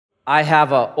I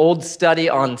have an old study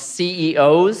on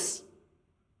CEOs,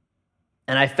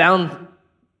 and I found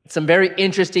some very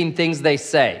interesting things they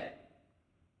say.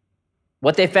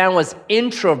 What they found was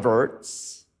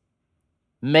introverts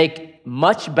make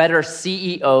much better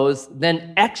CEOs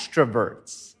than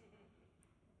extroverts.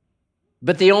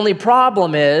 But the only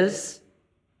problem is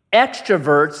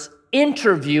extroverts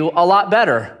interview a lot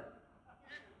better,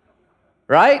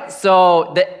 right?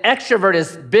 So the extrovert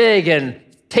is big and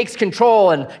takes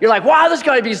control, and you're like, wow, this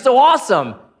guy would be so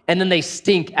awesome. And then they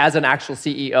stink as an actual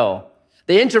CEO.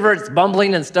 The introvert's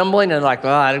bumbling and stumbling and like, oh,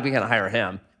 I think we can hire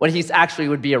him. When he's actually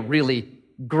would be a really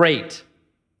great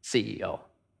CEO.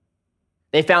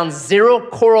 They found zero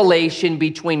correlation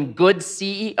between good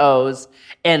CEOs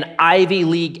and Ivy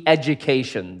League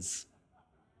educations.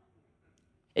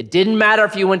 It didn't matter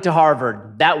if you went to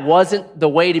Harvard. That wasn't the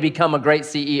way to become a great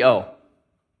CEO.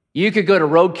 You could go to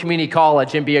Rogue Community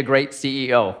College and be a great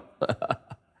CEO.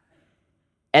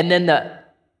 And then the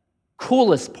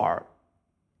coolest part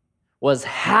was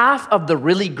half of the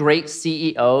really great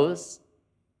CEOs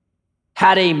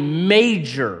had a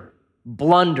major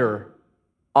blunder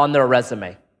on their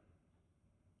resume,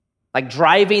 like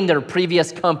driving their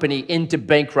previous company into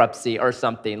bankruptcy or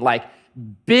something, like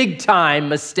big time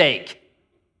mistake.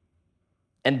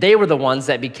 And they were the ones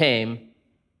that became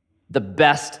the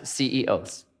best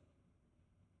CEOs.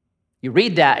 You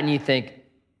read that and you think,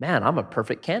 man, I'm a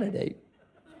perfect candidate.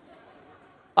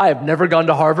 I have never gone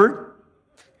to Harvard.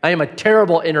 I am a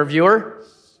terrible interviewer.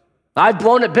 I've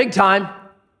blown it big time.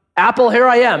 Apple, here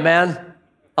I am, man.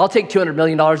 I'll take $200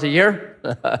 million a year.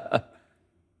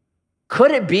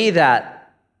 Could it be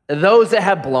that those that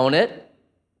have blown it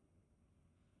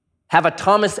have a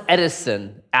Thomas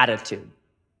Edison attitude?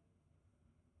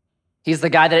 He's the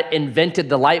guy that invented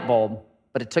the light bulb,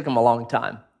 but it took him a long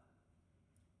time.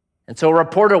 And so a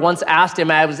reporter once asked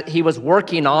him, as he was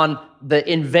working on the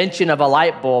invention of a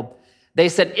light bulb, they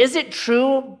said, is it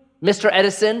true, Mr.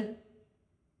 Edison,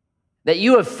 that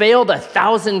you have failed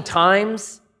 1,000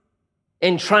 times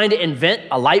in trying to invent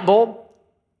a light bulb?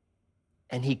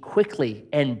 And he quickly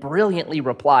and brilliantly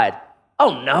replied,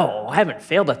 oh no, I haven't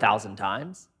failed 1,000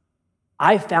 times.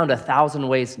 I found 1,000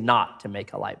 ways not to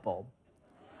make a light bulb.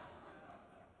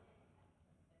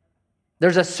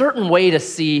 There's a certain way to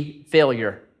see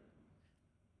failure.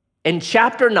 And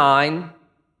chapter 9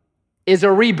 is a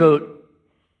reboot.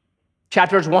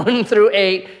 Chapters 1 through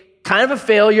 8, kind of a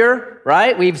failure,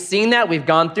 right? We've seen that, we've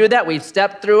gone through that, we've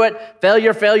stepped through it.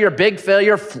 Failure, big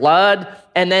failure, flood.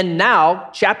 And then now,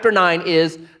 chapter 9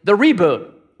 is the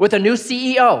reboot with a new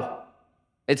CEO.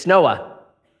 It's Noah.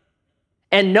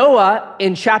 And Noah,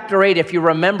 in chapter 8, if you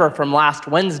remember from last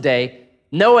Wednesday,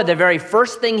 Noah, the very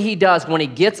first thing he does when he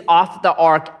gets off the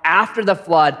ark after the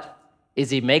flood is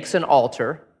he makes an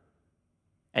altar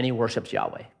and he worships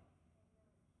Yahweh.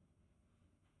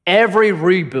 Every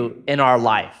reboot in our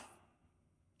life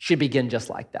should begin just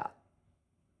like that.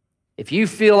 If you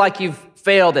feel like you've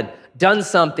failed and done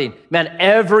something, man,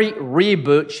 every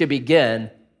reboot should begin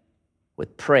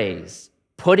with praise,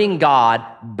 putting God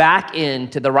back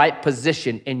into the right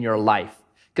position in your life.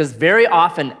 Because very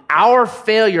often our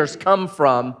failures come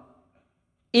from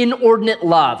inordinate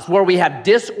loves, where we have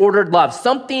disordered love.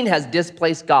 Something has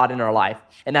displaced God in our life,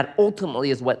 and that ultimately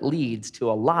is what leads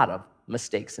to a lot of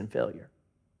mistakes and failure.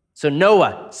 So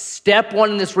Noah, step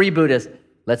one in this reboot is,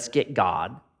 let's get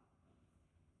God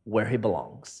where he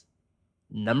belongs.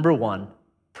 Number one,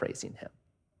 praising him.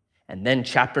 And then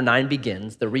chapter 9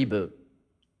 begins the reboot.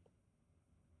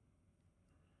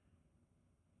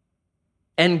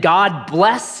 And God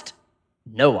blessed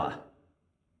Noah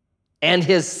and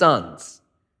his sons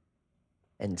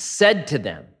and said to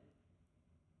them,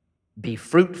 be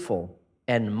fruitful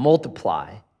and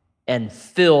multiply and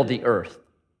fill the earth.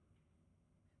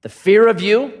 The fear of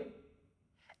you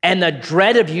and the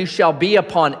dread of you shall be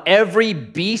upon every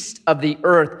beast of the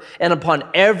earth and upon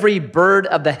every bird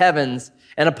of the heavens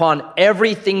and upon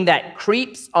everything that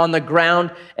creeps on the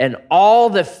ground and all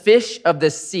the fish of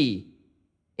the sea.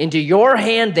 Into your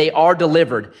hand they are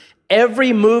delivered.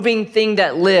 Every moving thing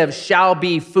that lives shall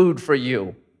be food for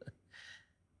you.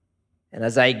 And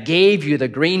as I gave you the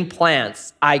green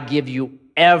plants, I give you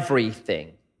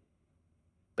everything.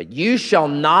 But you shall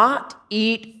not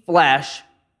eat flesh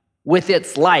with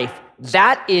its life,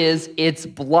 that is its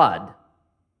blood.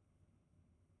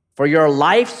 For your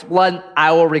life's blood,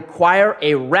 I will require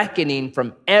a reckoning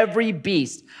from every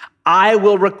beast. I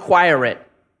will require it,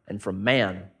 and from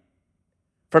man.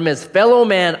 From his fellow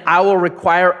man, I will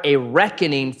require a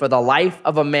reckoning for the life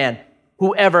of a man.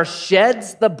 Whoever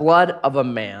sheds the blood of a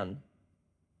man,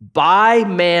 by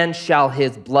man shall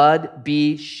his blood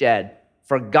be shed.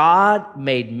 For God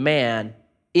made man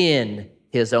in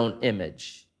his own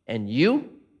image, and you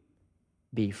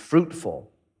be fruitful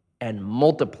and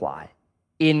multiply,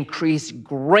 increase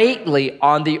greatly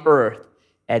on the earth,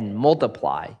 and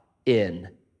multiply in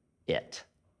it.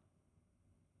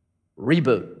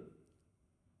 Reboot.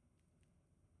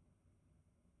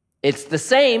 It's the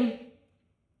same,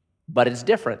 but it's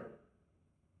different.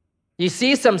 You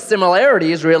see some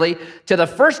similarities, really, to the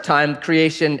first time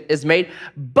creation is made,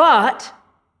 but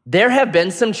there have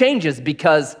been some changes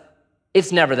because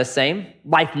it's never the same.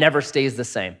 Life never stays the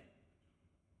same.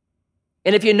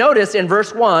 And if you notice in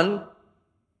verse 1,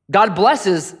 God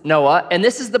blesses Noah, and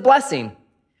this is the blessing.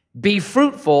 Be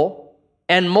fruitful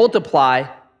and multiply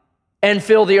and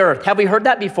fill the earth. Have we heard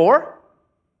that before?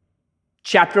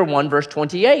 Chapter 1, verse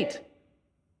 28.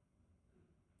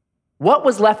 What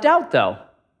was left out, though?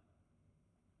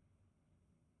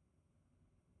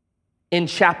 In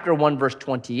chapter 1, verse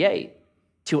 28,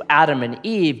 to Adam and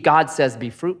Eve, God says,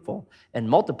 be fruitful and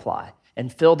multiply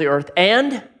and fill the earth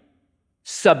and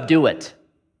subdue it.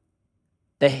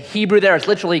 The Hebrew there is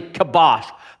literally kibosh.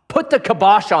 Put the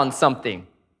kibosh on something.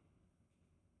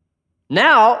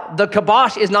 Now, the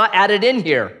kibosh is not added in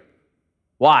here.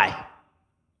 Why?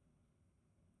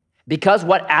 Because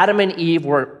what Adam and Eve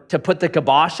were to put the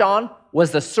kibosh on was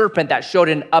the serpent that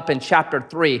showed up in chapter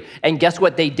 3. And guess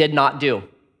what they did not do?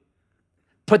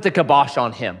 Put the kibosh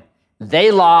on him.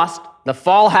 They lost, the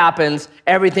fall happens,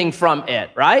 everything from it,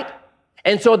 right?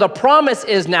 And so the promise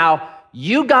is now,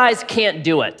 you guys can't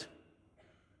do it.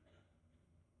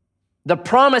 The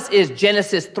promise is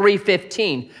Genesis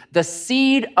 3:15. The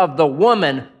seed of the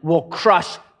woman will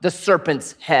crush the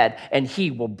serpent's head, and he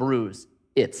will bruise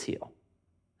its heel.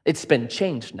 It's been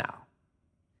changed now.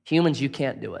 Humans, you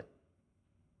can't do it.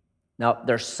 Now,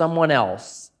 there's someone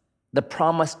else. The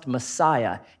promised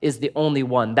Messiah is the only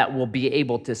one that will be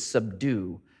able to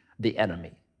subdue the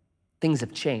enemy. Things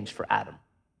have changed for Adam,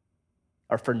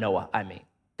 or for Noah, I mean.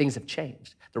 Things have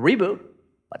changed. The reboot,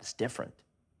 but it's different.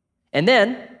 And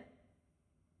then,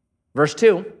 verse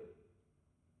 2,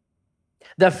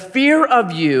 the fear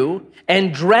of you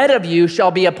and dread of you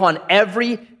shall be upon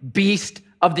every beast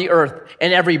of the earth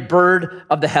and every bird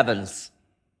of the heavens.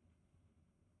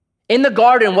 In the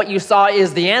garden, what you saw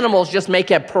is the animals just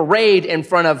make a parade in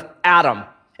front of Adam,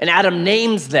 and Adam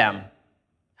names them.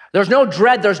 There's no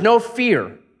dread, there's no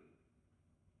fear.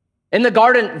 In the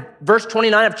garden, verse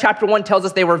 29 of chapter 1 tells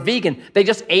us they were vegan. They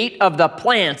just ate of the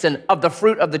plants and of the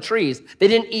fruit of the trees. They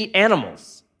didn't eat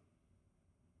animals.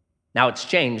 Now it's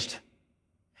changed.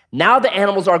 Now the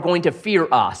animals are going to fear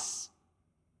us.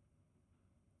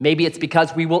 Maybe it's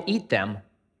because we will eat them.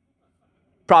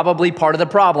 Probably part of the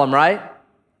problem, right?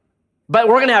 But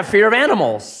we're going to have fear of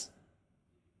animals.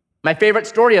 My favorite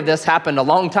story of this happened a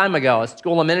long time ago. At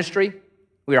School of Ministry,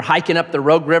 we were hiking up the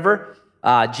Rogue River.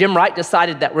 Jim Wright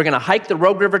decided that we're going to hike the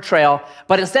Rogue River Trail,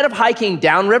 but instead of hiking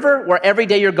downriver, where every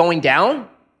day you're going down,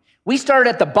 we started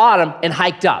at the bottom and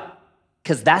hiked up,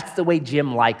 because that's the way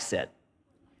Jim likes it.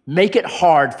 Make it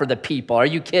hard for the people. Are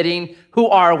you kidding? Who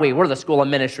are we? We're the School of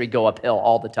Ministry, go uphill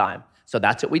all the time. So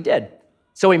that's what we did.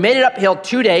 So we made it uphill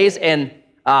 2 days, and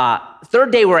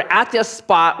third day, we're at this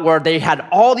spot where they had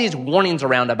all these warnings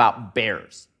around about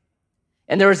bears.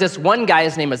 And there was this one guy,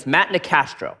 his name was Matt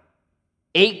Nicastro,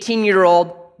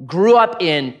 18-year-old, grew up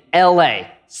in LA,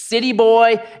 city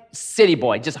boy,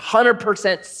 just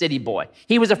 100% city boy.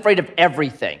 He was afraid of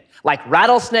everything, like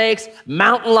rattlesnakes,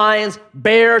 mountain lions,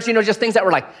 bears, just things that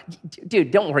were like,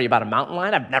 dude, don't worry about a mountain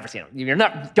lion. I've never seen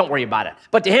them. Don't worry about it.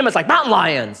 But to him, it's like mountain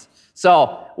lions.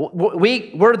 So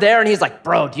we're there, and he's like,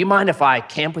 bro, do you mind if I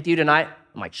camp with you tonight?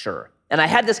 I'm like, sure. And I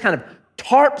had this kind of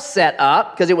tarp set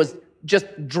up because it was just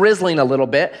drizzling a little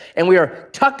bit, and we were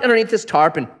tucked underneath this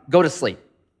tarp and go to sleep.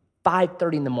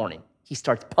 5:30 in the morning, he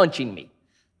starts punching me.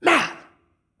 Matt,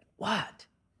 what?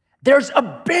 There's a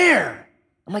bear.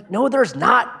 I'm like, no, there's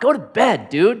not. Go to bed,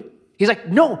 dude. He's like,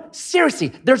 no,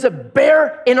 seriously, there's a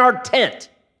bear in our tent.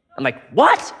 I'm like,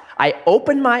 what? I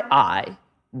open my eye.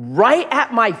 Right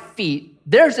at my feet,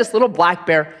 there's this little black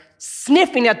bear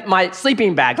sniffing at my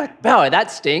sleeping bag. Like, boy, that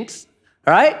stinks,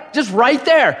 all right? Just right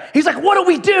there. He's like, what do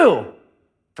we do?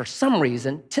 For some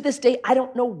reason, to this day, I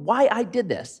don't know why I did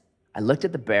this. I looked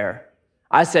at the bear.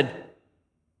 I said,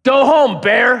 go home,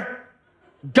 bear.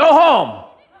 Go home.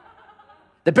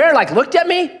 The bear looked at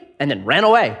me and then ran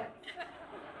away.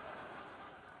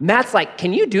 Matt's like,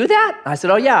 can you do that? I said,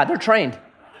 oh yeah, they're trained.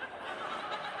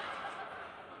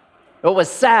 What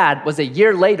was sad was a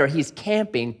year later, he's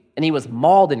camping, and he was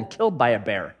mauled and killed by a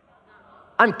bear.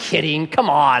 I'm kidding, come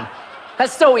on.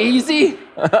 That's so easy.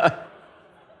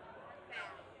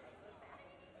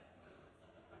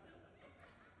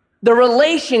 the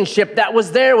relationship that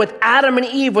was there with Adam and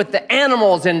Eve, with the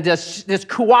animals, and this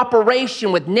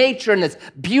cooperation with nature and this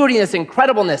beauty and this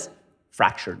incredibleness,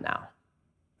 fractured now.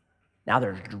 Now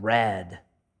there's dread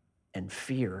and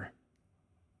fear.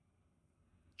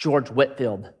 George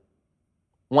Whitefield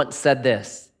once said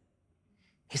this.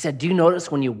 He said, do you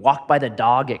notice when you walk by the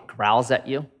dog, it growls at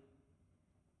you?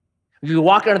 You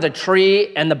walk under the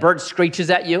tree and the bird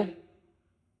screeches at you?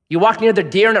 You walk near the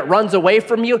deer and it runs away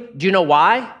from you? Do you know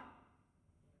why?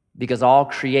 Because all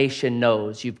creation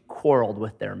knows you've quarreled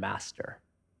with their master.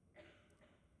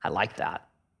 I like that.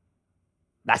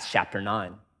 That's chapter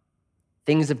 9.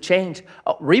 Things have changed.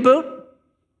 Oh, reboot.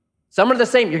 Some are the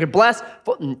same. You're blessed,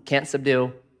 can't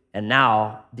subdue. And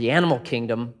now the animal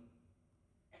kingdom,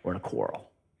 we're in a quarrel.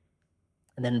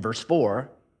 And then in verse 4,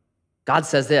 God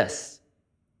says this,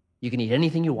 you can eat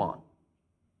anything you want,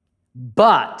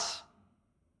 but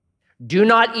do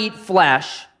not eat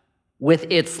flesh with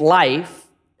its life,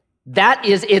 that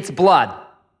is its blood.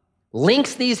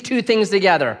 Links these two things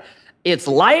together, its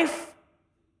life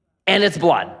and its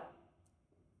blood.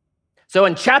 So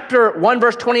in chapter 1,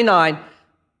 verse 29,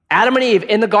 Adam and Eve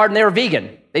in the garden, they were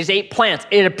vegan. They just ate plants.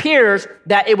 It appears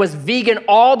that it was vegan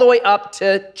all the way up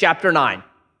to chapter 9.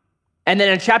 And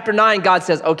then in chapter 9, God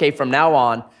says, okay, from now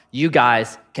on, you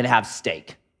guys can have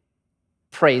steak.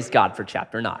 Praise God for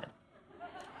chapter 9.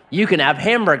 You can have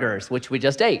hamburgers, which we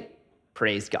just ate.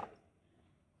 Praise God.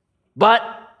 But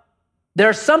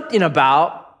there's something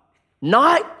about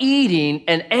not eating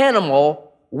an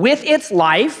animal with its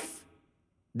life,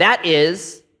 that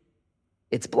is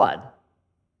its blood.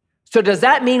 So does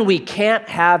that mean we can't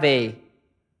have a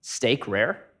steak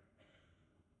rare?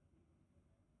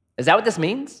 Is that what this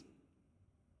means?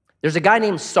 There's a guy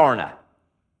named Sarna.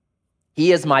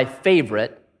 He is my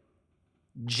favorite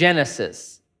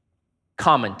Genesis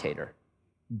commentator.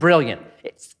 Brilliant.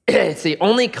 It's the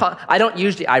only,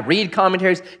 I read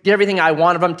commentaries, get everything I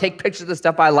want of them, take pictures of the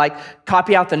stuff I like,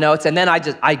 copy out the notes, and then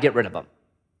I get rid of them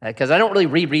because I don't really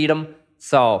reread them.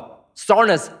 So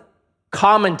Sarna's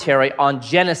commentary on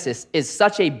Genesis is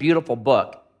such a beautiful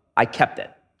book. I kept it.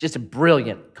 Just a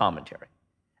brilliant commentary.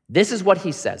 This is what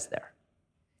he says there.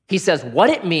 He says, what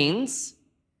it means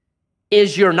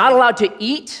is you're not allowed to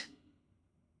eat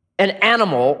an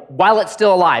animal while it's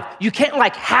still alive. You can't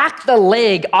hack the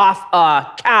leg off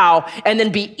a cow and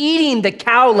then be eating the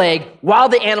cow leg while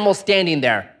the animal's standing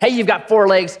there. Hey, you've got 4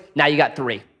 legs, now you got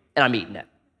 3, and I'm eating it.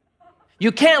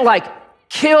 You can't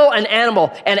kill an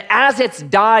animal and as it's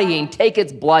dying, take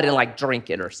its blood and drink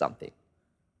it or something.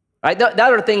 Right? That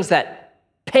are things that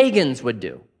pagans would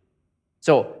do.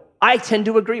 So I tend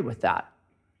to agree with that.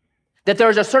 That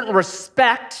there's a certain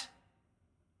respect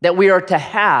that we are to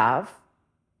have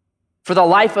for the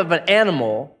life of an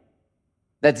animal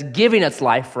that's giving its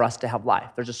life for us to have life.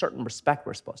 There's a certain respect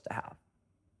we're supposed to have,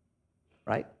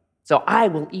 right? So I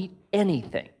will eat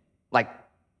anything.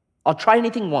 I'll try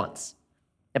anything once.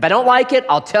 If I don't like it,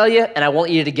 I'll tell you, and I won't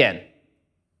eat it again.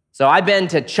 So I've been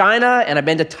to China and I've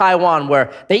been to Taiwan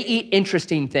where they eat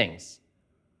interesting things.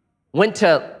 Went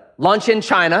to lunch in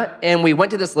China and we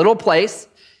went to this little place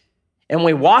and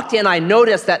we walked in, I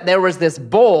noticed that there was this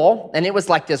bowl, and it was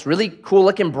this really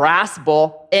cool-looking brass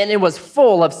bowl, and it was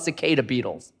full of cicada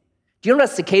beetles. Do you know what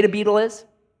a cicada beetle is?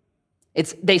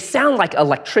 They sound like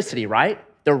electricity, right?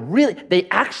 They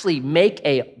actually make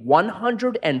a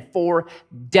 104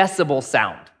 decibel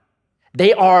sound.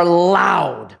 They are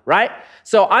loud, right?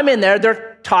 So I'm in there,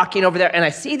 they're talking over there, and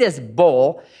I see this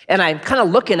bowl, and I'm kind of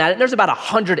looking at it, and there's about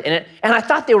 100 in it, and I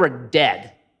thought they were dead.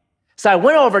 So I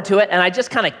went over to it and I just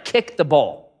kind of kicked the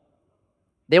bowl.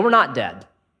 They were not dead.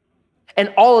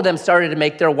 And all of them started to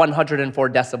make their 104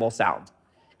 decibel sound.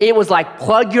 It was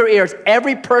plug your ears.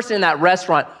 Every person in that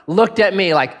restaurant looked at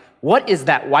me what is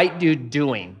that white dude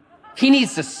doing? He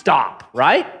needs to stop,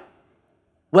 right?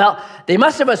 Well, they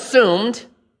must have assumed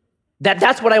that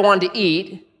that's what I wanted to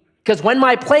eat because when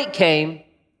my plate came,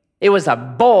 it was a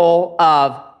bowl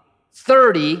of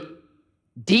 30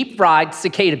 deep-fried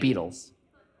cicada beetles.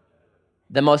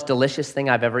 The most delicious thing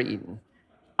I've ever eaten.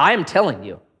 I am telling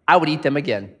you, I would eat them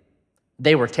again.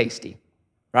 They were tasty,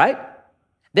 right?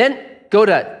 Then go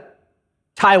to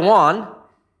Taiwan,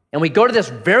 and we go to this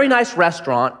very nice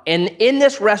restaurant, and in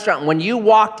this restaurant, when you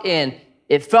walked in,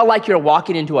 it felt like you were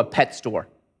walking into a pet store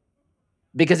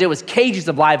because it was cages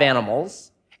of live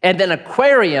animals and then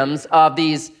aquariums of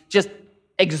these just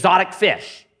exotic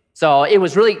fish. So it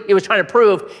was trying to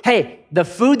prove, hey, the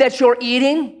food that you're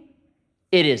eating,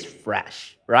 it is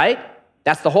fresh, right?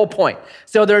 That's the whole point.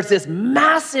 So there's this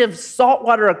massive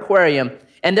saltwater aquarium,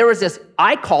 and there was this,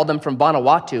 I called them from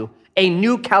Vanuatu, a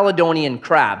New Caledonian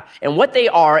crab. And what they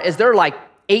are is they're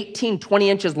 18, 20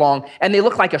 inches long, and they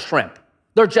look like a shrimp.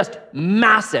 They're just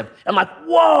massive. I'm like,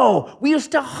 whoa, we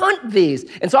used to hunt these.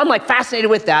 And so I'm like fascinated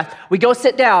with that. We go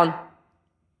sit down.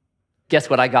 Guess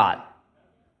what I got?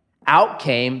 Out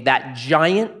came that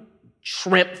giant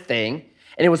shrimp thing,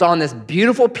 and it was on this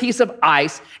beautiful piece of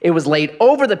ice. It was laid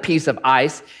over the piece of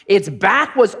ice. Its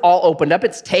back was all opened up,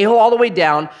 its tail all the way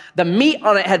down. The meat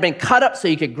on it had been cut up so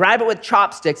you could grab it with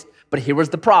chopsticks, but here was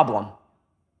the problem.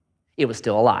 It was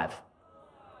still alive.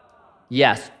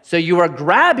 Yes, so you are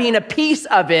grabbing a piece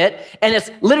of it, and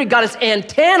it's literally got its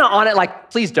antenna on it,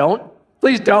 like, please don't,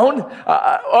 right?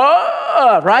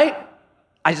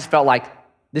 I just felt like,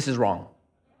 this is wrong.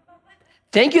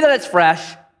 Thank you that it's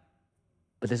fresh,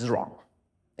 but this is wrong.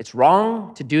 It's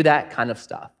wrong to do that kind of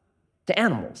stuff to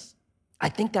animals. I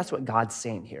think that's what God's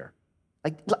saying here.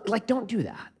 Like, don't do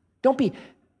that. Don't be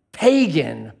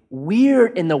pagan,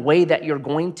 weird in the way that you're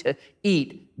going to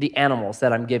eat the animals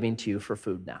that I'm giving to you for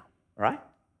food now, all right?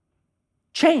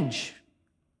 Change.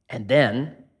 And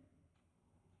then,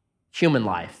 human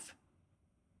life.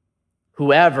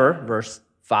 Whoever, verse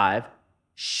 5,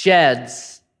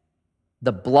 sheds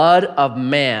the blood of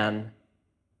man,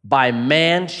 by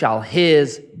man shall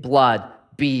his blood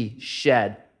be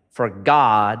shed. For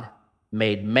God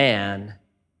made man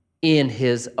in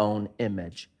his own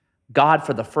image. God,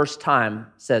 for the first time,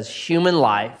 says human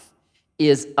life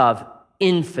is of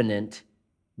infinite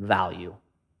value.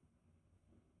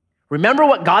 Remember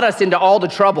what got us into all the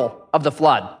trouble of the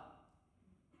flood.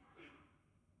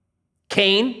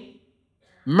 Cain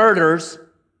murders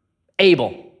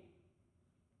Abel.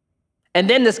 And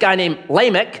then this guy named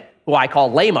Lamech, who I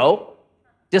call Lamo,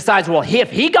 decides, well,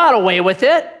 if he got away with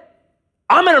it,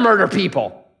 I'm gonna murder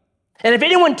people. And if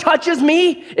anyone touches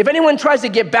me, if anyone tries to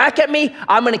get back at me,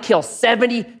 I'm gonna kill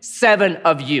 77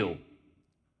 of you.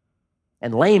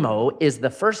 And Lamo is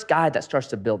the first guy that starts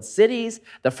to build cities,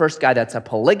 the first guy that's a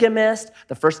polygamist,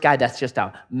 the first guy that's just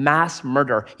a mass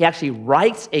murderer. He actually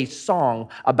writes a song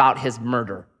about his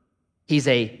murder. He's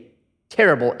a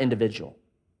terrible individual.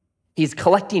 He's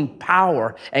collecting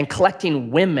power and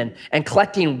collecting women and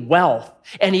collecting wealth.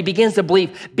 And he begins to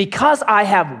believe, because I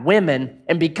have women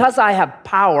and because I have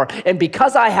power and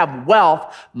because I have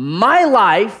wealth, my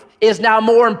life is now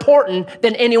more important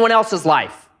than anyone else's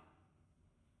life.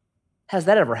 Has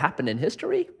that ever happened in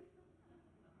history?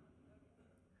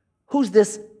 Who's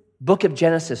this book of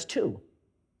Genesis to?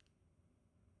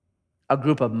 A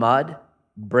group of mud,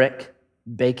 brick,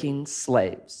 baking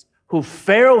slaves who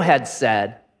Pharaoh had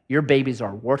said, your babies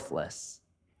are worthless,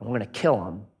 and we're going to kill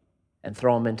them and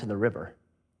throw them into the river.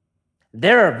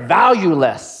 They're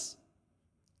valueless.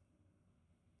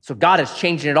 So God is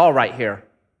changing it all right here.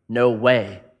 No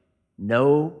way.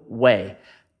 No way.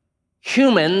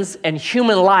 Humans and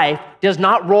human life does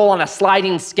not roll on a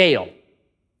sliding scale.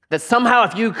 That somehow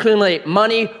if you accumulate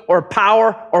money or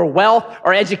power or wealth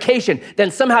or education,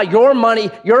 then somehow your money,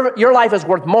 your life is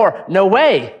worth more. No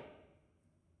way.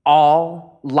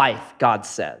 All life, God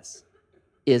says,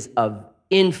 is of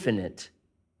infinite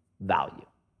value.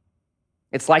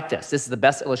 It's like this. This is the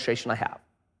best illustration I have.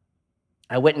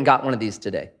 I went and got one of these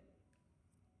today.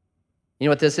 You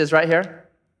know what this is right here?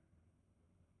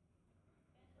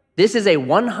 This is a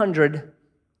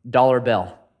 $100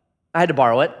 bill. I had to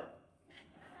borrow it.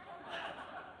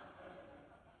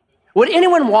 Would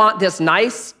anyone want this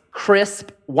nice,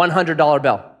 crisp $100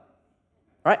 bill? All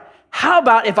right? How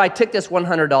about if I took this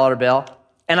 $100 bill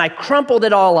and I crumpled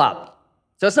it all up?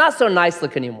 So it's not so nice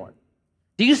looking anymore.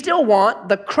 Do you still want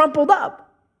the crumpled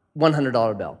up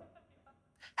 $100 bill?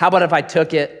 How about if I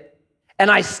took it and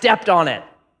I stepped on it?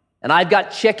 And I've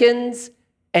got chickens,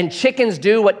 and chickens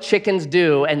do what chickens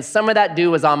do, and some of that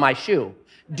dew is on my shoe.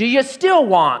 Do you still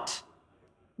want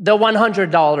the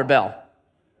 $100 bill?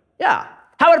 Yeah.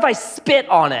 How about if I spit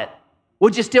on it?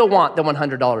 Would you still want the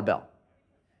 $100 bill?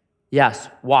 Yes.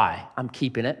 Why? I'm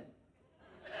keeping it.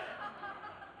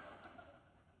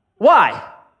 Why?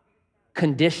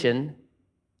 Condition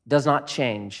does not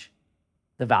change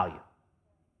the value.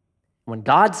 When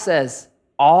God says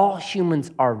all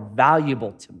humans are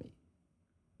valuable to me,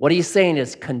 what he's saying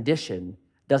is condition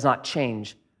does not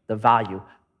change the value.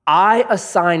 I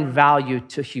assign value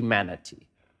to humanity.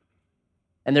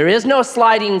 And there is no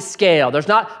sliding scale. There's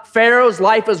not Pharaoh's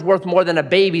life is worth more than a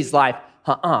baby's life.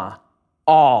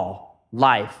 All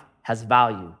life has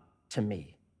value to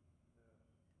me.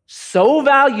 So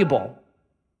valuable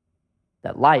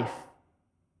that life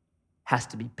has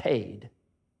to be paid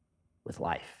with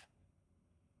life.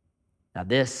 Now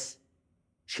this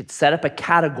should set up a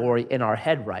category in our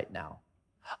head right now,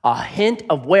 a hint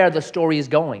of where the story is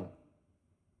going.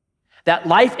 That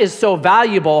life is so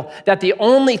valuable that the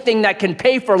only thing that can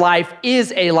pay for life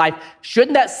is a life.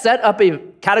 Shouldn't that set up a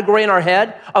category in our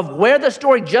head of where the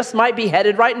story just might be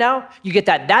headed right now? You get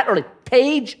that early.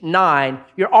 Page 9,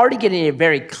 you're already getting a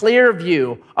very clear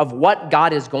view of what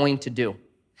God is going to do.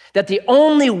 That the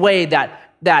only way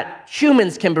that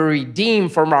humans can be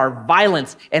redeemed from our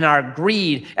violence and our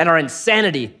greed and our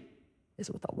insanity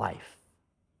is with a life.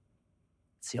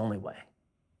 It's the only way.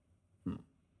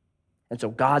 And so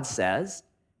God says,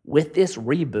 with this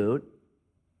reboot,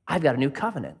 I've got a new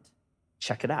covenant.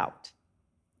 Check it out.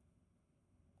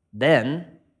 Then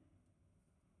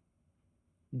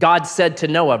God said to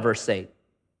Noah, verse 8,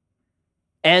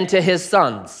 and to his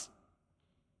sons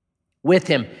with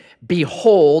him,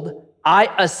 behold,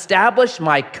 I establish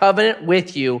my covenant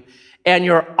with you and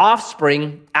your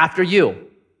offspring after you,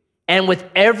 and with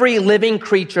every living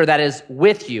creature that is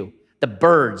with you, the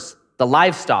birds, the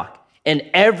livestock, and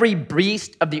every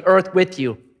beast of the earth with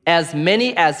you, as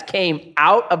many as came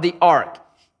out of the ark.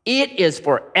 It is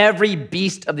for every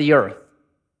beast of the earth.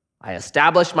 I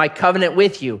establish my covenant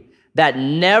with you, that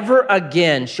never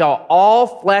again shall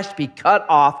all flesh be cut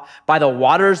off by the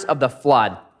waters of the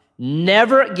flood.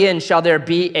 Never again shall there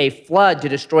be a flood to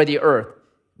destroy the earth.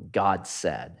 God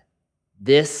said,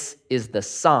 this is the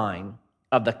sign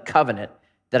of the covenant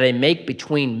that I make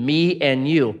between me and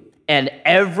you and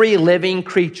every living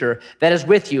creature that is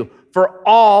with you for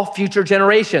all future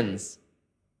generations.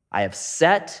 I have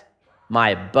set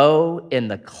my bow in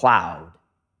the cloud,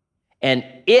 and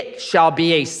it shall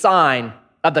be a sign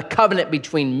of the covenant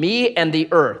between me and the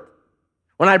earth.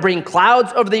 When I bring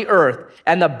clouds over the earth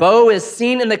and the bow is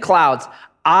seen in the clouds,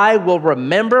 I will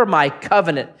remember my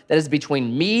covenant that is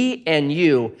between me and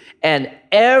you and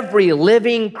every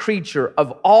living creature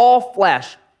of all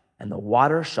flesh, and the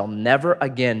water shall never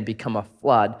again become a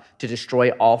flood to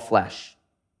destroy all flesh.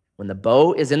 When the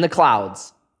bow is in the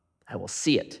clouds, I will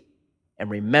see it and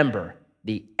remember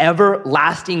the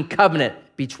everlasting covenant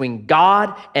between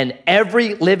God and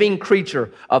every living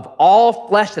creature of all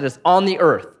flesh that is on the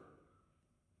earth.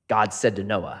 God said to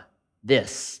Noah,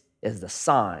 this is the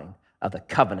sign of the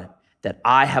covenant that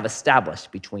I have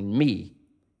established between me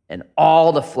and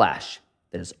all the flesh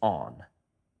that is on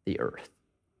the earth.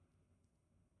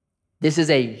 This is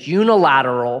a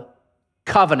unilateral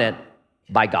covenant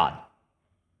by God.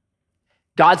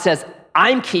 God says,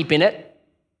 I'm keeping it.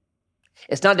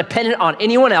 It's not dependent on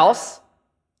anyone else.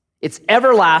 It's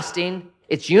everlasting.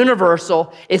 It's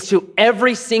universal. It's to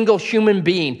every single human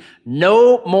being.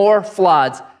 No more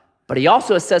floods. But he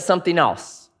also says something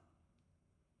else.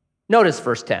 Notice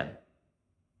verse 10.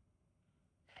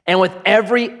 And with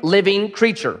every living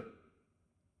creature.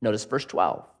 Notice verse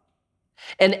 12.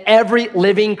 And every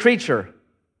living creature.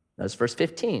 Notice verse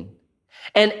 15.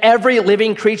 And every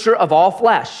living creature of all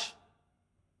flesh.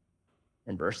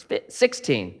 In verse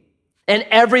 16. And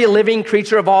every living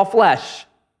creature of all flesh.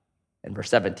 In verse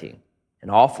 17.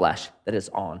 And all flesh that is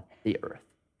on the earth.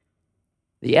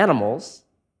 The animals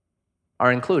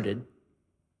are included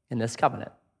in this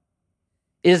covenant.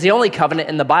 It is the only covenant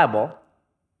in the Bible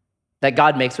that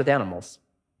God makes with animals,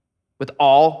 with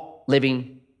all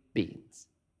living beings.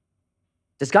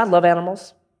 Does God love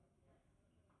animals?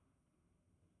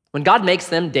 When God makes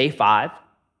them day 5,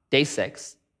 day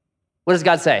 6, what does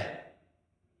God say?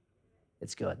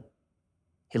 It's good.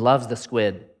 He loves the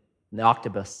squid and the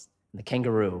octopus and the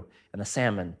kangaroo and the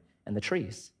salmon and the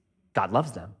trees. God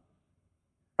loves them,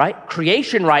 right?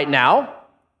 Creation right now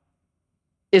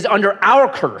is under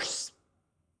our curse.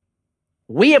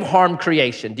 We have harmed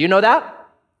creation. Do you know that?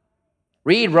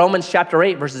 Read Romans chapter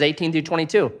 8, verses 18 through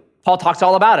 22. Paul talks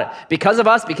all about it. Because of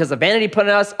us, because of vanity put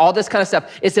in us, all this kind of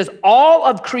stuff. It says all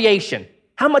of creation.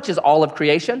 How much is all of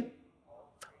creation?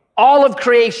 All of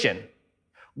creation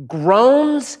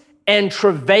groans and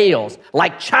travails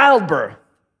like childbirth,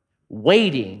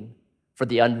 waiting for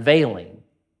the unveiling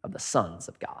of the sons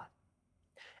of God.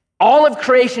 All of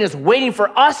creation is waiting for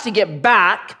us to get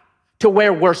back to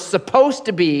where we're supposed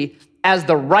to be as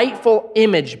the rightful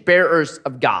image bearers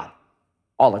of God.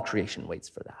 All of creation waits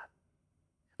for that.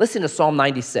 Listen to Psalm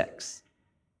 96.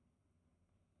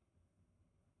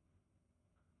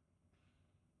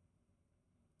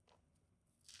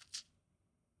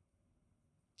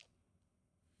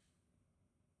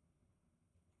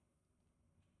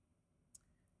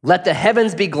 Let the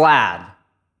heavens be glad.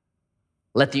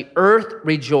 Let the earth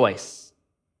rejoice.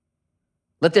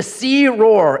 Let the sea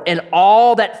roar and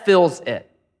all that fills it.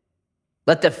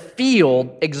 Let the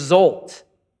field exult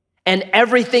and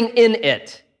everything in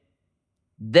it.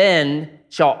 Then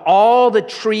shall all the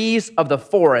trees of the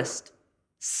forest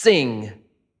sing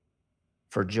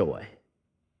for joy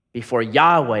before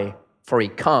Yahweh, for he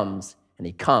comes, and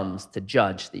he comes to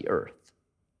judge the earth.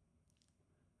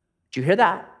 Do you hear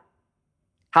that?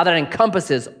 How that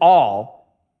encompasses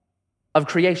all of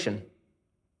creation.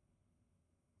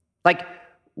 Like,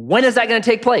 when is that going to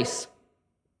take place?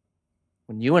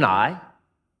 When you and I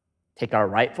take our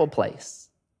rightful place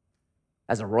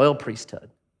as a royal priesthood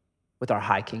with our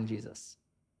high King Jesus.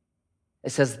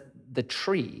 It says the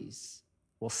trees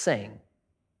will sing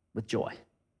with joy.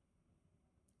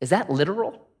 Is that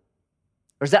literal?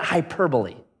 Or is that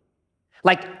hyperbole?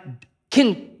 Like,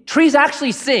 can trees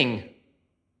actually sing?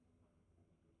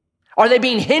 Are they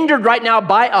being hindered right now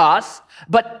by us?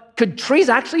 But could trees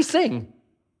actually sing?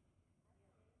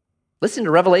 Listen to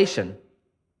Revelation.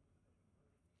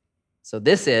 So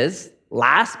this is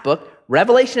last book.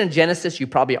 Revelation and Genesis, you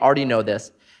probably already know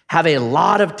this, have a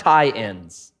lot of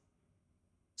tie-ins.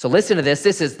 So listen to this.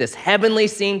 This is this heavenly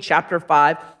scene, chapter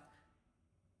 5.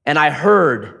 And I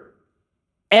heard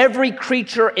every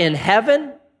creature in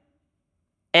heaven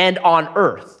and on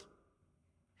earth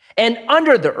and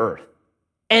under the earth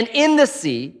and in the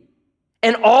sea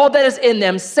and all that is in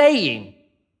them saying,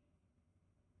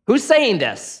 who's saying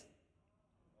this?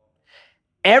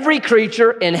 Every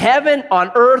creature in heaven,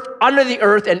 on earth, under the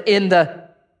earth, and in the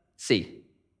sea,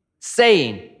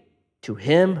 saying, to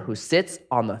him who sits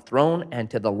on the throne and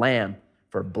to the Lamb,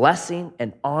 for blessing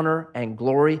and honor and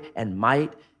glory and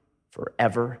might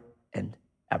forever and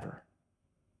ever.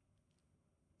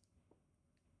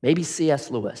 Maybe C.S.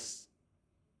 Lewis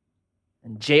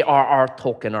and J.R.R.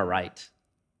 Tolkien are right.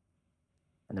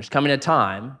 And there's coming a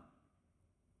time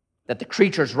that the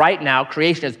creatures right now,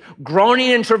 creation is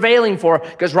groaning and travailing for,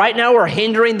 because right now we're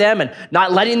hindering them and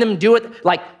not letting them do it.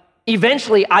 Like,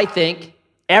 eventually, I think,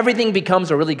 everything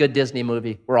becomes a really good Disney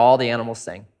movie where all the animals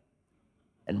sing.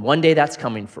 And one day that's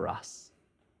coming for us.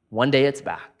 One day it's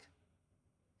back.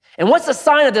 And what's the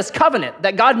sign of this covenant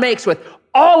that God makes with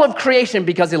all of creation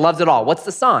because he loves it all? What's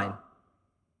the sign?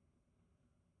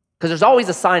 Because there's always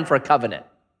a sign for a covenant.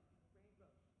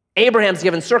 Abraham's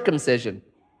given circumcision.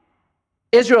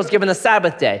 Israel's given the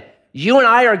Sabbath day. You and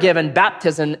I are given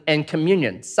baptism and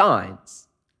communion, signs.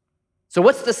 So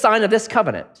what's the sign of this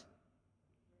covenant?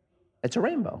 It's a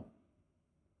rainbow.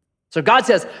 So God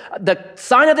says, the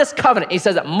sign of this covenant, he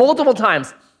says it multiple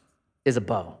times, is a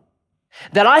bow.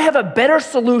 That I have a better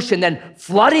solution than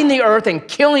flooding the earth and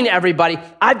killing everybody.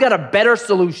 I've got a better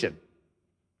solution.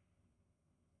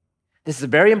 This is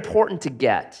very important to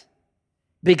get,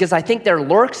 because I think there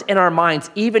lurks in our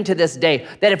minds, even to this day,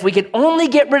 that if we could only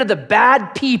get rid of the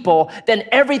bad people, then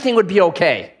everything would be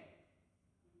okay.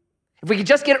 If we could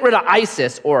just get rid of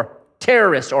ISIS or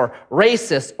terrorists or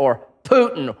racists or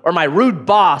Putin or my rude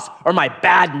boss or my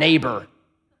bad neighbor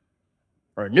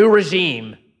or a new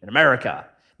regime in America,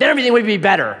 then everything would be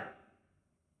better.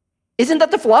 Isn't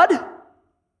that the flood?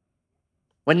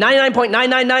 When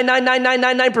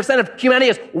 99.9999999% of humanity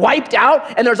is wiped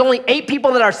out and there's only 8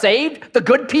 people that are saved, the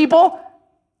good people.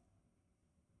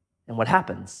 And what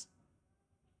happens?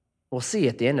 We'll see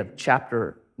at the end of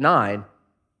chapter 9,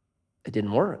 it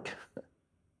didn't work.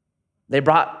 They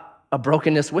brought a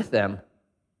brokenness with them,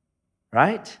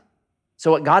 right?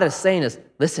 So what God is saying is,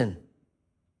 listen,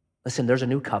 there's a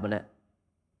new covenant,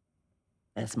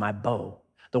 and it's my bow.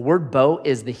 The word bow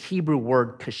is the Hebrew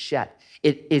word kashet.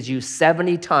 It is used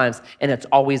 70 times, and it's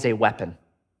always a weapon.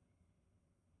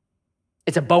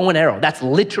 It's a bow and arrow. That's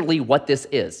literally what this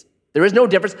is. There is no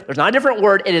difference. There's not a different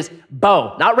word. It is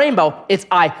bow, not rainbow. It's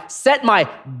I set my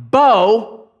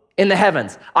bow in the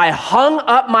heavens. I hung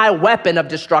up my weapon of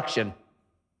destruction.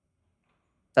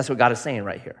 That's what God is saying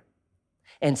right here.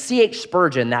 And C.H.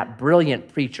 Spurgeon, that brilliant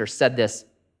preacher, said this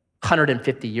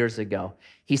 150 years ago.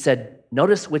 He said,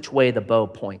 notice which way the bow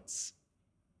points.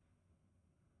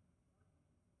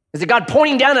 Is it God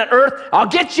pointing down at earth? I'll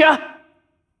get you.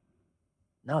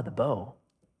 No, the bow,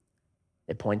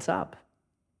 it points up.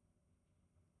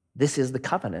 This is the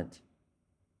covenant.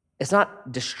 It's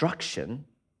not destruction.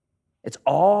 It's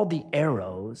all the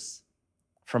arrows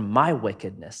from my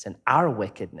wickedness and our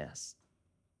wickedness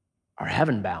are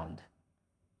heaven bound.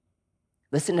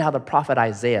 Listen to how the prophet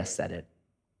Isaiah said it.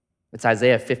 It's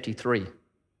Isaiah 53.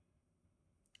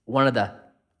 One of the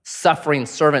suffering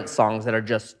servant songs that are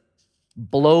just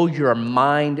blow your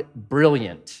mind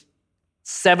brilliant.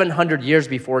 700 years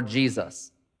before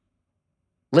Jesus.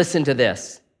 Listen to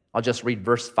this. I'll just read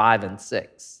verse 5 and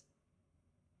 6.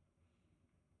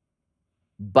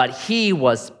 But he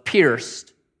was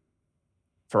pierced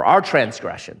for our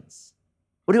transgressions.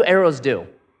 What do arrows do?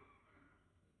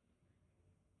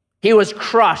 He was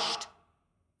crushed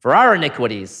for our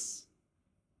iniquities.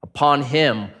 Upon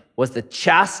him was the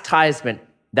chastisement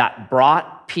that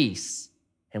brought peace,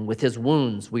 and with his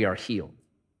wounds we are healed.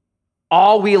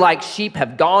 All we like sheep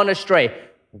have gone astray.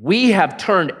 We have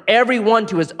turned everyone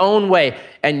to his own way,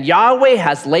 and Yahweh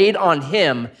has laid on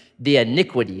him the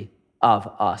iniquity of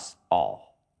us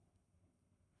all.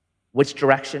 Which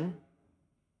direction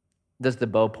does the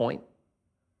bow point?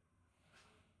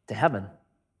 To heaven.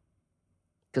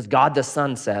 Because God the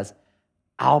Son says,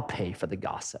 I'll pay for the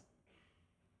gossip.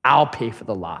 I'll pay for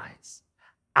the lies.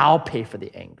 I'll pay for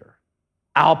the anger.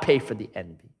 I'll pay for the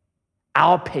envy.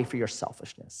 I'll pay for your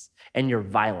selfishness and your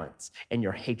violence and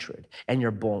your hatred and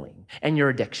your bullying and your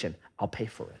addiction. I'll pay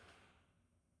for it.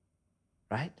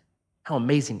 Right? How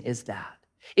amazing is that?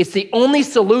 It's the only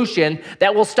solution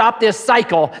that will stop this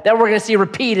cycle that we're going to see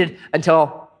repeated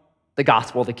until the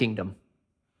gospel of the kingdom.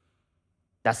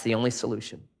 That's the only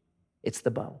solution. It's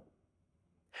the bow.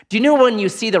 Do you know when you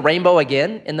see the rainbow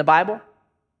again in the Bible?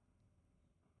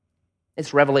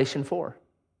 It's Revelation 4.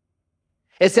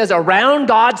 It says around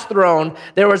God's throne,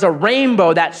 there was a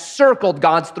rainbow that circled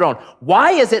God's throne.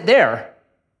 Why is it there?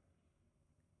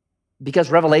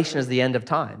 Because Revelation is the end of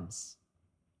times.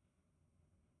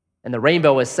 And the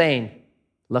rainbow is saying,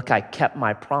 look, I kept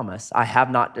my promise. I have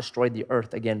not destroyed the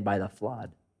earth again by the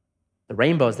flood. The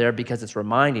rainbow is there because it's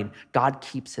reminding God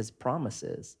keeps his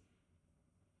promises.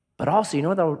 But also, you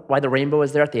know why the rainbow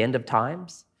is there at the end of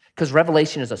times? Because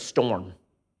Revelation is a storm,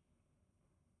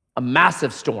 a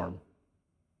massive storm.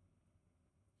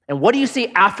 And what do you see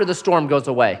after the storm goes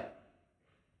away?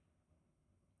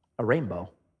 A rainbow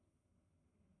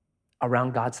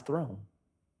around God's throne.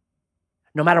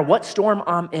 No matter what storm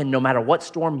I'm in, no matter what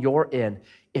storm you're in,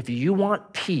 if you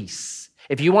want peace,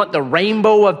 if you want the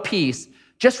rainbow of peace,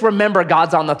 just remember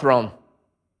God's on the throne.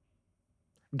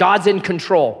 God's in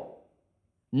control.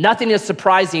 Nothing is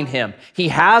surprising him. He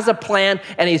has a plan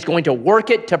and he's going to work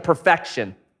it to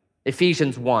perfection.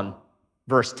 Ephesians 1,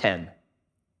 verse 10.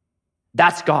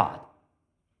 That's God.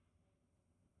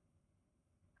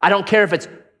 I don't care if it's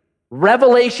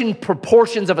revelation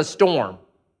proportions of a storm.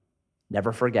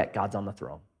 Never forget, God's on the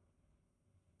throne.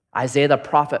 Isaiah the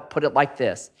prophet put it like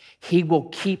this: he will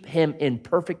keep him in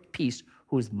perfect peace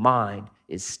whose mind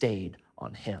is stayed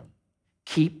on him.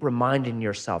 Keep reminding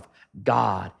yourself,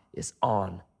 God is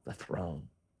on the throne.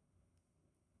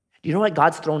 Do you know what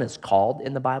God's throne is called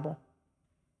in the Bible?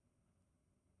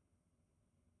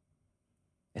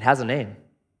 It has a name.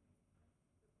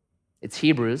 It's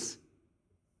Hebrews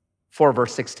 4,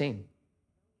 verse 16.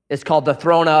 It's called the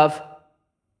throne of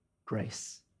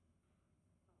grace.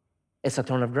 It's the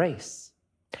throne of grace.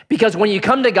 Because when you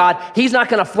come to God, he's not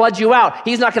going to flood you out.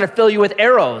 He's not going to fill you with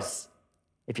arrows.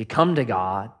 If you come to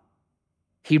God,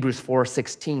 Hebrews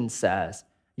 4:16 says,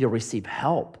 you'll receive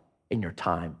help in your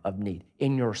time of need.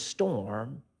 In your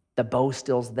storm, the bow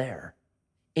still's there.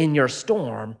 In your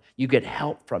storm, you get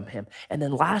help from him. And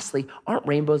then lastly, aren't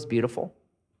rainbows beautiful?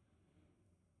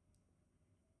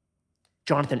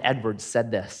 Jonathan Edwards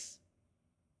said this.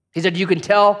 He said, you can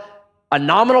tell a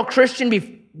nominal Christian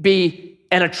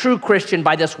and a true Christian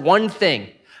by this one thing.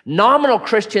 Nominal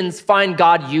Christians find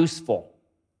God useful.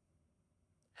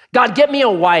 God, get me a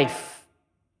wife.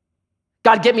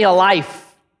 God, get me a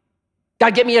life.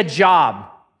 God, get me a job.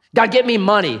 God, get me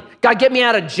money. God, get me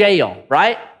out of jail,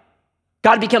 right?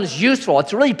 God becomes useful.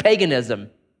 It's really paganism.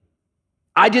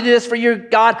 I do this for you,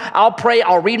 God. I'll pray,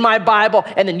 I'll read my Bible,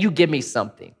 and then you give me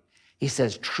something. He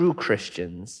says true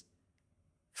Christians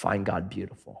find God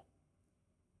beautiful.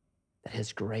 That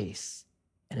his grace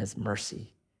and his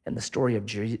mercy and the story of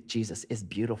Jesus is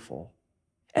beautiful.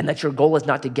 And that your goal is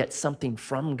not to get something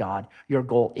from God. Your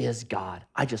goal is God.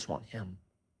 I just want him.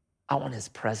 I want his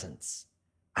presence.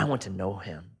 I want to know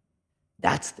him.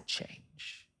 That's the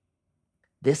change.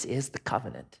 This is the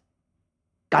covenant.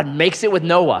 God makes it with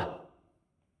Noah.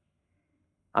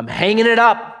 I'm hanging it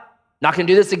up. Not going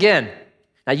to do this again.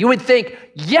 Now you would think,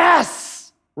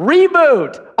 yes,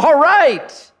 reboot. All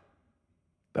right.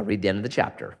 But read the end of the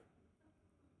chapter.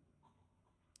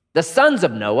 The sons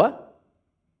of Noah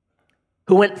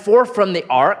who went forth from the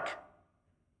ark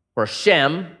were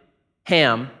Shem,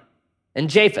 Ham, and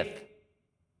Japheth.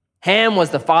 Ham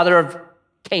was the father of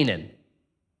Canaan.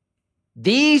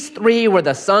 These three were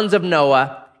the sons of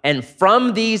Noah, and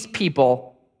from these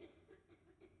people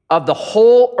of the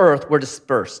whole earth were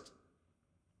dispersed.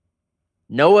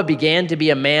 Noah began to be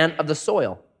a man of the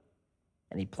soil,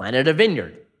 and he planted a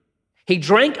vineyard. He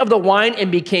drank of the wine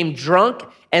and became drunk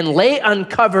and lay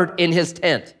uncovered in his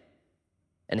tent.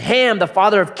 And Ham, the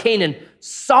father of Canaan,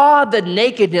 saw the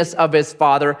nakedness of his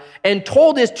father and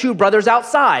told his two brothers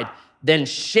outside. Then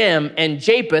Shem and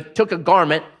Japheth took a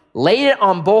garment, laid it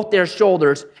on both their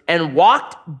shoulders, and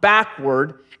walked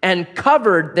backward and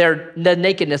covered the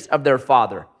nakedness of their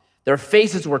father. Their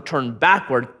faces were turned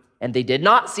backward, and they did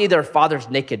not see their father's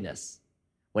nakedness.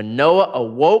 When Noah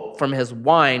awoke from his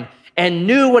wine and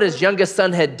knew what his youngest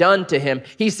son had done to him,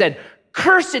 he said,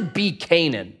 "Cursed be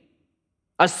Canaan.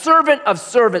 A servant of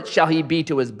servants shall he be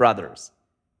to his brothers."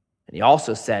 And he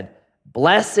also said,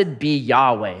 "Blessed be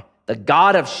Yahweh, the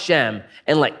God of Shem,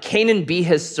 and let Canaan be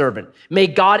his servant. May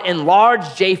God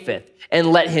enlarge Japheth,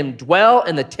 and let him dwell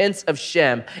in the tents of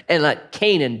Shem, and let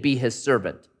Canaan be his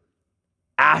servant."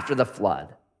 After the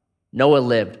flood, Noah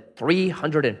lived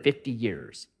 350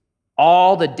 years.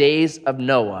 All the days of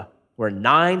Noah were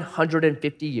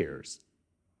 950 years,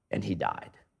 and he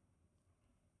died.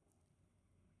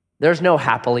 There's no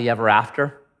happily ever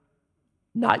after.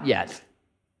 Not yet.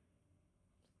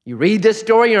 You read this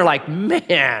story, and you're like,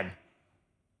 man,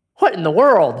 what in the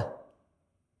world?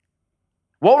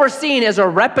 What we're seeing is a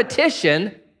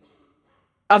repetition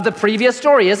of the previous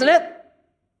story, isn't it?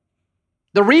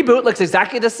 The reboot looks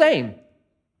exactly the same.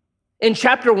 In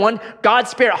chapter 1, God's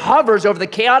Spirit hovers over the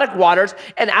chaotic waters,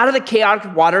 and out of the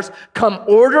chaotic waters come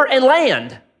order and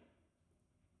land.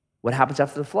 What happens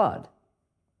after the flood?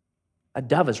 A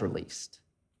dove is released,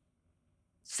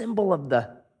 symbol of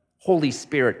the Holy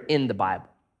Spirit in the Bible.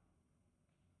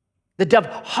 The dove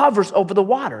hovers over the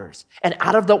waters, and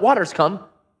out of the waters come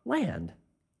land.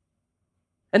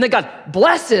 And then God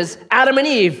blesses Adam and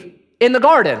Eve in the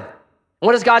garden. And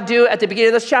what does God do at the beginning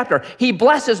of this chapter? He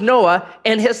blesses Noah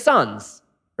and his sons,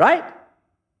 right?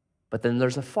 But then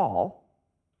there's a fall,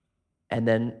 and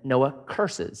then Noah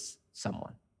curses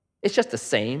someone. It's just the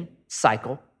same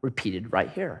cycle repeated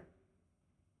right here.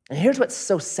 And here's what's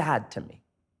so sad to me.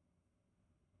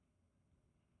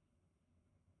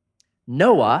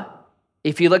 Noah,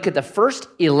 if you look at the first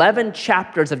 11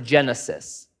 chapters of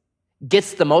Genesis,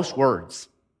 gets the most words.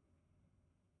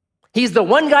 He's the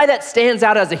one guy that stands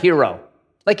out as a hero.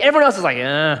 Like everyone else is like,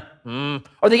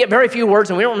 or they get very few words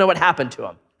and we don't know what happened to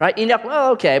him, right? Enoch,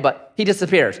 well, okay, but he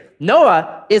disappears.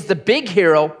 Noah is the big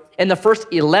hero in the first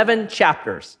 11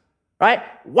 chapters, right?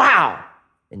 Wow.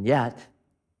 And yet,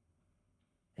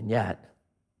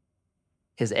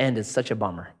 his end is such a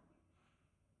bummer.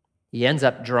 He ends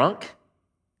up drunk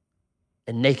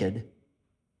and naked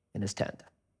in his tent.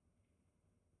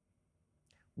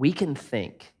 We can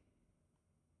think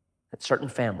that certain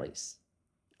families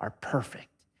are perfect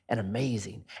and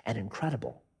amazing and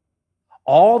incredible.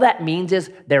 All that means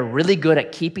is they're really good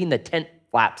at keeping the tent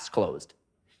flaps closed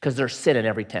because there's sin in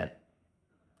every tent.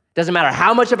 Doesn't matter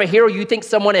how much of a hero you think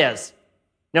someone is,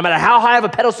 no matter how high of a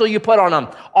pedestal you put on them,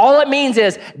 all it means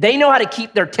is they know how to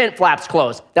keep their tent flaps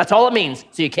closed. That's all it means.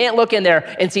 So you can't look in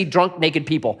there and see drunk, naked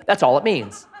people. That's all it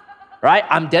means, right?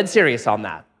 I'm dead serious on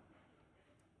that.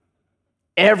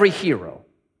 Every hero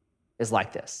is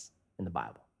like this in the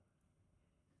Bible.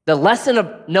 The lesson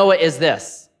of Noah is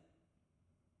this,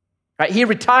 right? He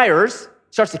retires,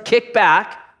 starts to kick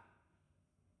back,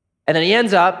 and then he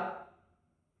ends up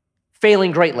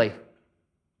failing greatly.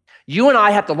 You and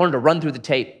I have to learn to run through the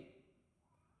tape.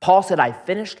 Paul said, "I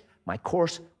finished my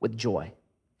course with joy."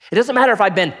 It doesn't matter if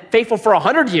I've been faithful for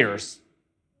 100 years,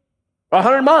 or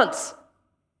 100 months,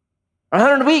 or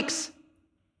 100 weeks,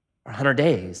 or 100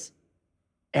 days.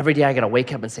 Every day I got to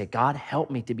wake up and say, "God, help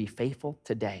me to be faithful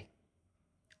today.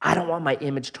 I don't want my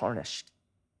image tarnished.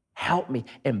 Help me,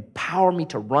 empower me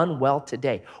to run well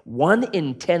today." 1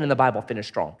 in 10 in the Bible finish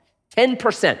strong.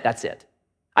 10%, that's it.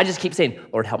 I just keep saying,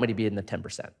 "Lord, help me to be in the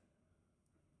 10%.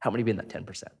 Help me to be in that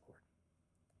 10%, Lord.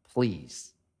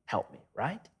 Please help me,"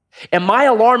 right? And my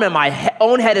alarm in my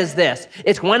own head is this.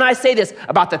 It's when I say this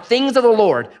about the things of the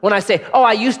Lord, when I say, "Oh,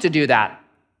 I used to do that."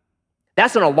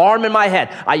 That's an alarm in my head.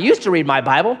 I used to read my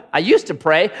Bible. I used to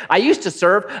pray. I used to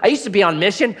serve. I used to be on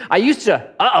mission. I used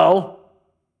to,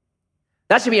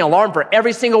 That should be an alarm for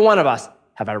every single one of us.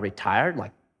 Have I retired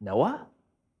like Noah?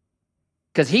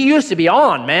 Because he used to be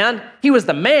on, man. He was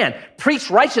the man, preached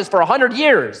righteous for 100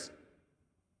 years.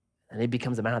 And he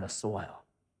becomes a man of the soil,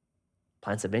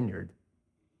 plants a vineyard,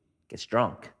 gets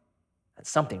drunk, and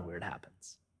something weird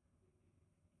happens.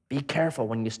 Be careful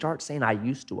when you start saying, "I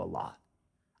used to" a lot.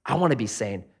 I want to be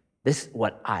saying, this is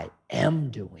what I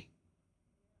am doing.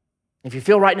 If you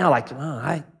feel right now like,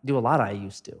 I do a lot I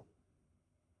used to.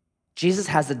 Jesus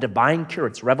has the divine cure.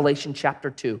 It's Revelation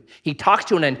chapter 2. He talks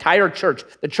to an entire church,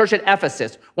 the church at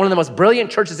Ephesus, one of the most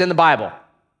brilliant churches in the Bible.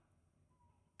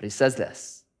 But he says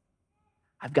this,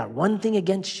 "I've got one thing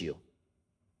against you.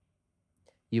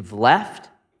 You've left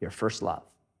your first love.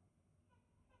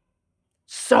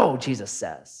 So," Jesus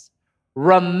says,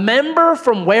 "remember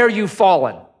from where you've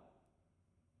fallen."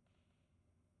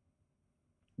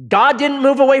 God didn't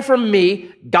move away from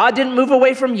me. God didn't move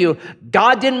away from you.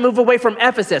 God didn't move away from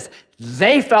Ephesus.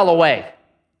 They fell away.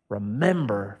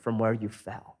 remember from where you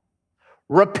fell.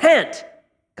 Repent.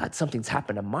 God, something's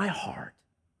happened to my heart.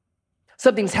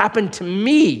 Something's happened to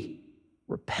me.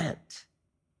 Repent.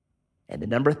 And then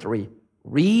number 3,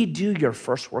 redo your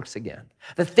first works again.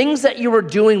 The things that you were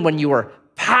doing when you were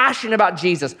passionate about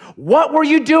Jesus, what were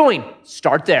you doing?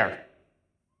 Start there.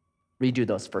 Redo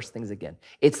those first things again.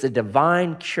 It's the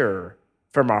divine cure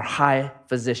from our high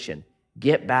physician.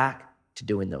 Get back to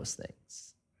doing those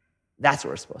things. That's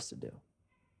what we're supposed to do,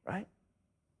 right?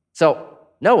 So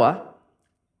Noah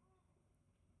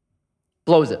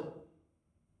blows it.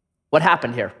 What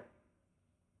happened here?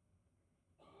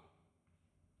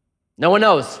 No one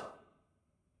knows.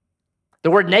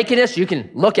 The word nakedness, you can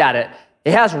look at it.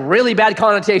 It has really bad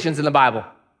connotations in the Bible,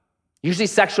 usually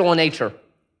sexual in nature.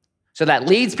 So that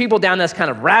leads people down this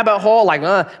kind of rabbit hole, like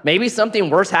maybe something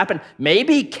worse happened.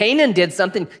 Maybe Canaan did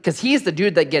something because he's the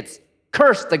dude that gets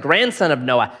cursed, the grandson of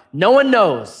Noah. No one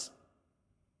knows.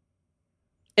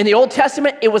 In the Old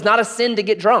Testament, it was not a sin to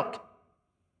get drunk.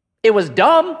 It was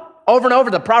dumb. Over and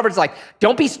over, the Proverbs like,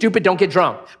 don't be stupid, don't get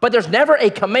drunk. But there's never a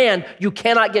command, you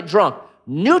cannot get drunk.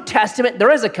 New Testament,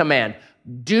 there is a command.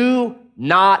 Do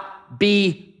not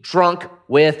be drunk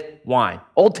with wine.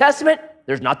 Old Testament,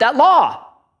 there's not that law.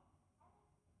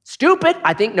 Stupid,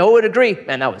 I think Noah would agree.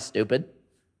 Man, that was stupid.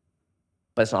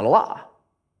 But it's not a law.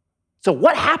 So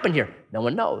what happened here? No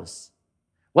one knows.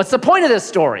 What's the point of this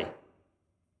story?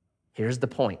 Here's the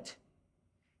point.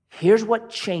 Here's what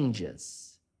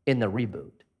changes in the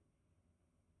reboot.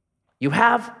 You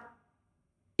have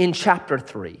in chapter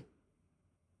 3,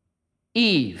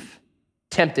 Eve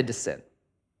tempted to sin.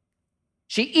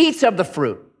 She eats of the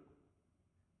fruit,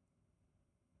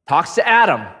 talks to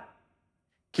Adam,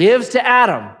 gives to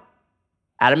Adam.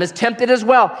 Adam is tempted as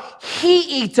well. He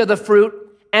eats of the fruit,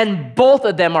 and both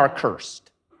of them are cursed.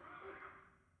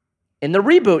 In the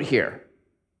reboot here,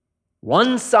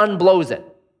 one son blows it,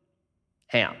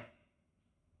 Ham.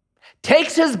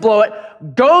 Takes his blow it,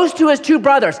 goes to his 2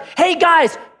 brothers. Hey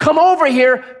guys, come over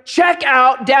here, check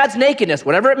out dad's nakedness,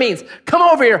 whatever it means. Come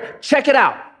over here, check it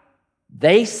out.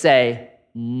 They say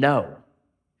no.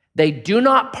 They do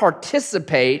not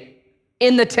participate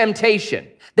in the temptation.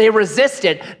 They resist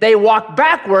it. They walk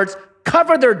backwards,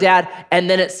 cover their dad, and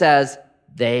then it says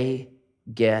they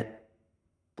get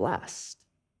blessed.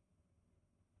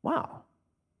 Wow.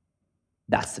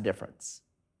 That's the difference.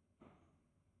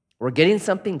 We're getting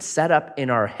something set up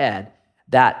in our head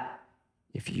that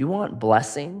if you want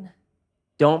blessing,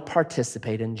 don't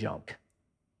participate in junk.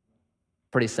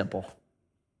 Pretty simple.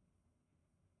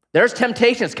 There's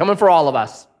temptations coming for all of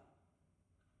us.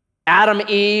 Adam,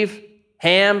 Eve,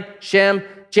 Ham, Shem,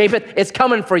 Japheth, it's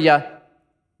coming for you.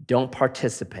 Don't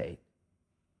participate.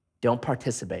 Don't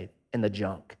participate in the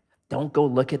junk. Don't go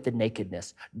look at the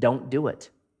nakedness. Don't do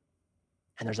it.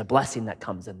 And there's a blessing that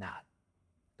comes in that.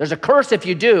 There's a curse if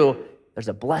you do. There's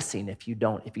a blessing if you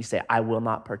don't, if you say, I will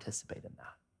not participate in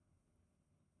that.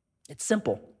 It's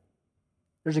simple.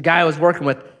 There's a guy I was working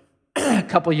with a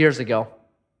couple years ago.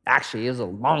 Actually, it was a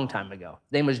long time ago.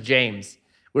 His name was James.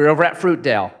 We were over at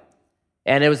Fruitdale.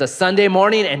 And it was a Sunday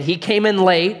morning, and he came in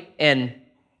late, and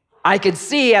I could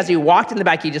see as he walked in the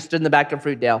back, he just stood in the back of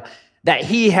Fruitdale, that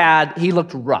he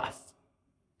looked rough.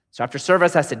 So after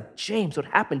service, I said, James, what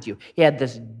happened to you? He had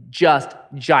this just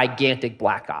gigantic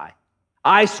black eye.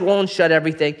 Eye swollen shut,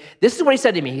 everything. This is what he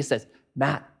said to me. He says,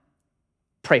 Matt,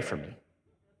 pray for me.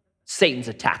 Satan's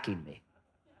attacking me.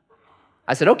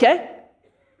 I said, okay.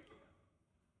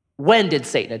 When did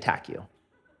Satan attack you?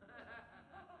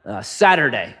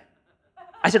 Saturday.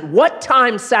 I said, what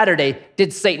time Saturday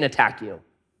did Satan attack you?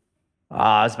 It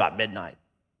was about midnight.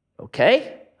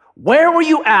 Okay. Where were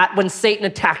you at when Satan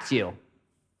attacked you?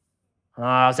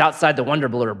 I was outside the Wonder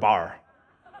Blur bar.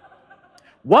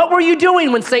 What were you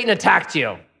doing when Satan attacked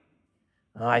you?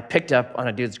 I picked up on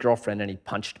a dude's girlfriend and he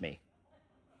punched me.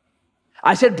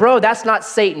 I said, bro, that's not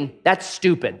Satan. That's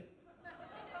stupid.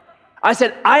 I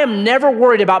said, I am never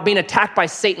worried about being attacked by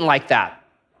Satan like that.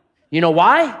 You know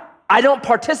why? I don't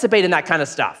participate in that kind of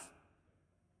stuff.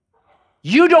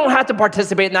 You don't have to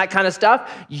participate in that kind of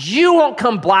stuff. You won't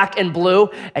come black and blue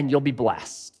and you'll be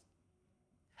blessed.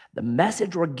 The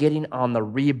message we're getting on the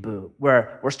reboot,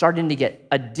 where we're starting to get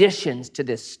additions to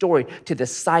this story, to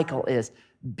this cycle, is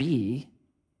be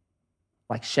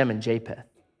like Shem and Japheth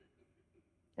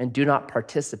and do not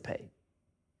participate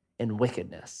in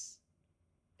wickedness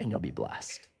and you'll be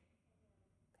blessed.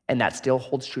 And that still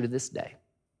holds true to this day.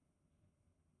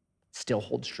 Still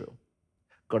holds true.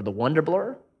 Go to the Wonder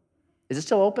Blur. Is it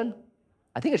still open?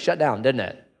 I think it shut down, didn't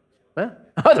it? Huh?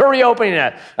 Oh, they're reopening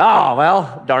it. Oh,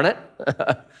 well, darn it.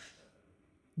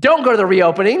 Don't go to the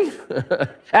reopening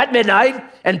at midnight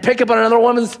and pick up on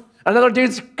another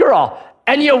dude's girl,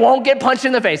 and you won't get punched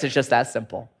in the face. It's just that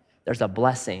simple. There's a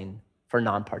blessing for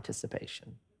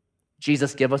non-participation.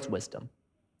 Jesus, give us wisdom.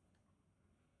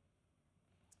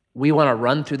 We want to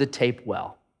run through the tape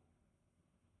well.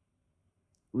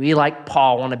 We, like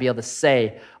Paul, want to be able to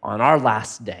say on our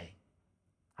last day,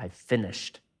 I've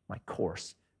finished my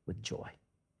course with joy.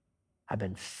 I've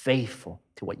been faithful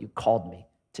to what you called me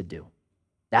to do.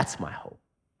 That's my hope.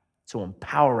 So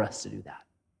empower us to do that.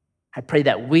 I pray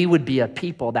that we would be a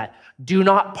people that do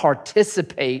not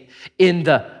participate in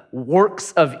the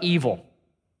works of evil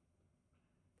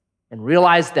and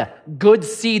realize the good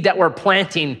seed that we're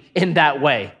planting in that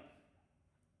way.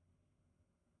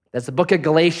 As the book of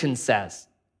Galatians says,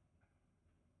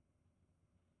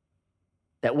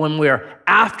 that when we're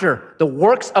after the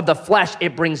works of the flesh,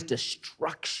 it brings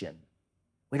destruction.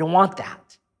 We don't want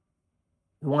that.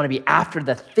 We want to be after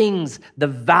the things, the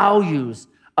values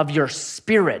of your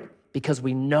spirit, because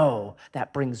we know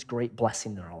that brings great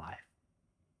blessing in our life.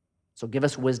 So give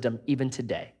us wisdom even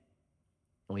today.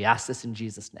 And we ask this in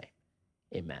Jesus' name.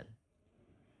 Amen.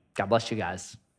 God bless you guys.